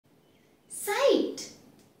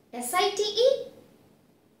SITE,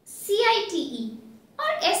 CITE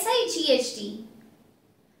or SIGHT.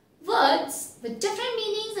 Words with different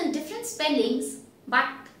meanings and different spellings but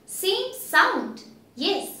same sound.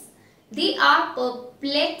 Yes, they are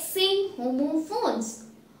perplexing homophones.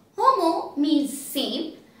 Homo means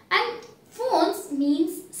same and phones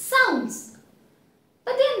means sounds.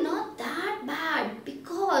 But they are not that bad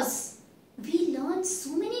because we learn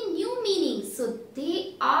so many new meanings. So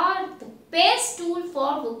they are the best tool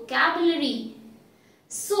for vocabulary.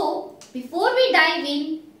 So before we dive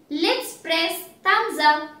in, let's press thumbs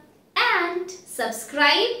up and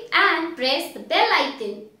subscribe and press the bell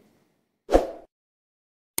icon.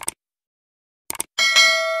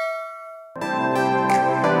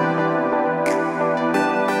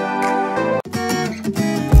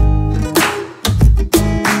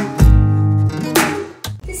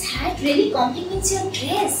 This hat really complements your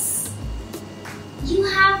dress. You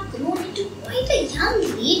have grown into quite a young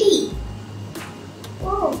lady.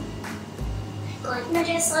 Oh, I got my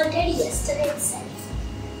dress already yesterday itself.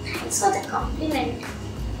 Thanks for the compliment.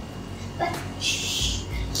 But shh,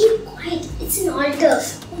 keep quiet. It's an altar.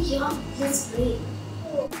 Oh yeah, that's great.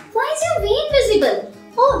 Oh. Why is your vein visible?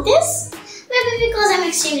 Oh, this? Maybe because I'm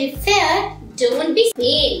extremely fair. Don't be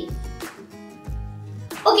pale.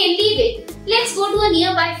 Okay, leave it. Let's go to a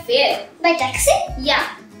nearby fair. By taxi? Yeah.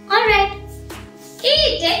 Alright.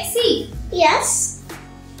 Hey, taxi. Yes?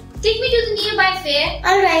 Take me to the nearby fair.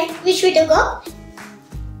 Alright. Which way to go?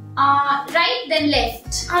 Right then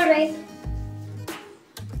left. Alright.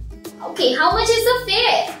 Okay, how much is the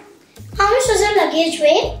fare? How much does your luggage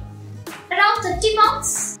weigh? Around 30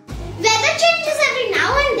 pounds. Weather changes every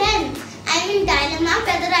now and then. I'm in dilemma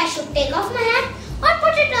whether I should take off my hat or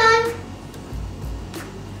put it on.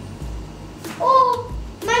 Oh,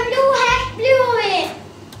 my blue hat blew away.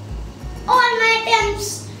 All my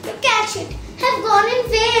attempts to catch it have gone in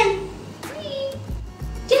vain.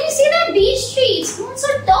 Can you see that beech tree? It's grown so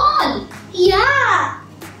tall. Yeah.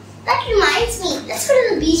 That reminds me, let's go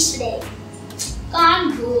to the beach today.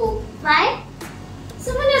 Can't go. Why?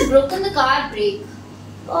 Someone has broken the car brake.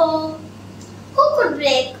 Oh, who could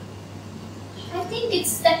break? I think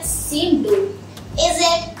it's that same door. Is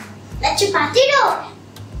it the chapati door?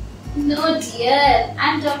 No dear,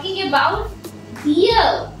 I'm talking about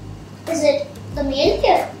deer. Is it the male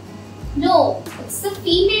deer? No, it's the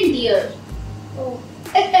female deer. Oh.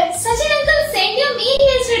 Such an uncle sent your mail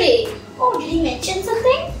yesterday. Oh, did he mention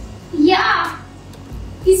something? Yeah.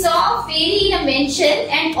 He saw a fairy in a mention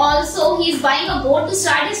and also he's buying a boat to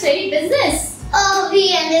start his fairy business. Oh,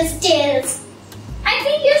 he and his tails. I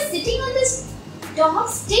think you're sitting on this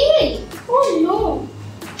dog's tail. Oh no,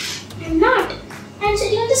 I'm not. I'm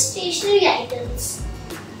sitting on the stationery items.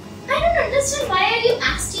 I don't understand why are you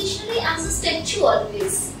as stationary as a statue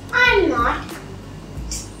always. I'm not.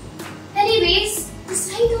 Anyways, the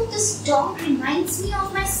sight of this dog reminds me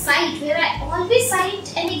of my site where I always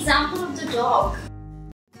cite an example of the dog.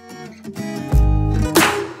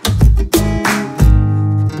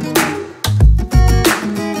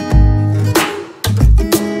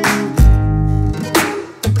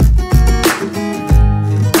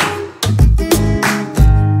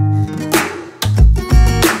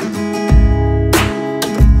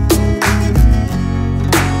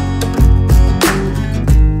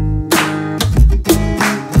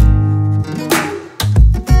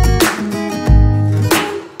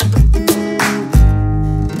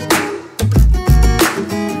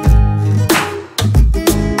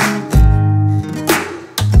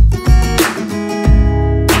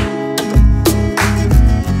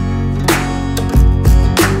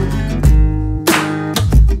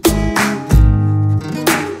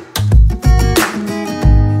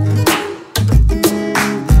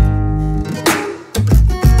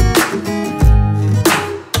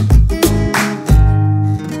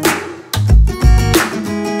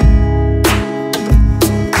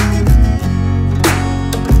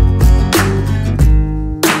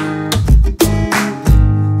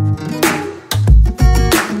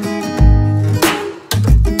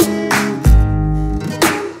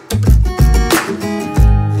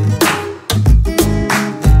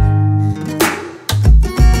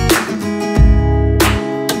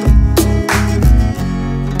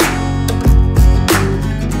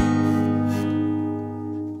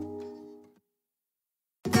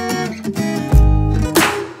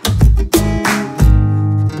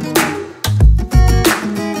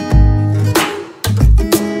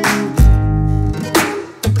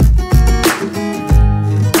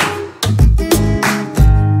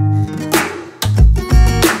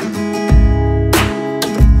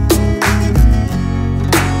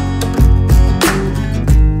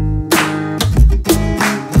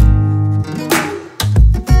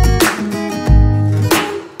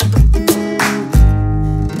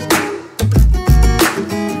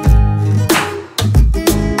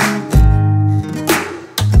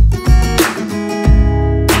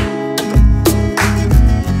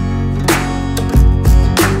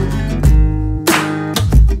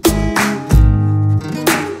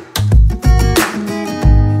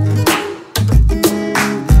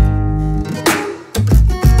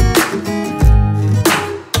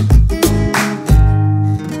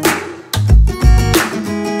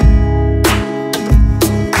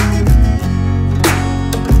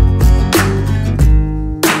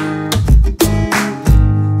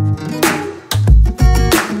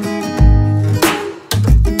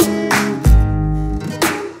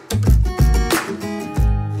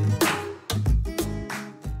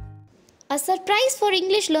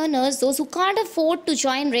 English learners, those who can't afford to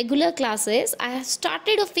join regular classes, I have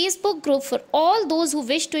started a Facebook group for all those who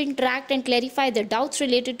wish to interact and clarify their doubts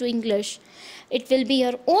related to English. It will be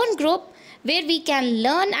your own group where we can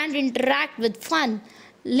learn and interact with fun.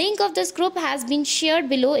 Link of this group has been shared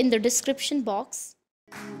below in the description box.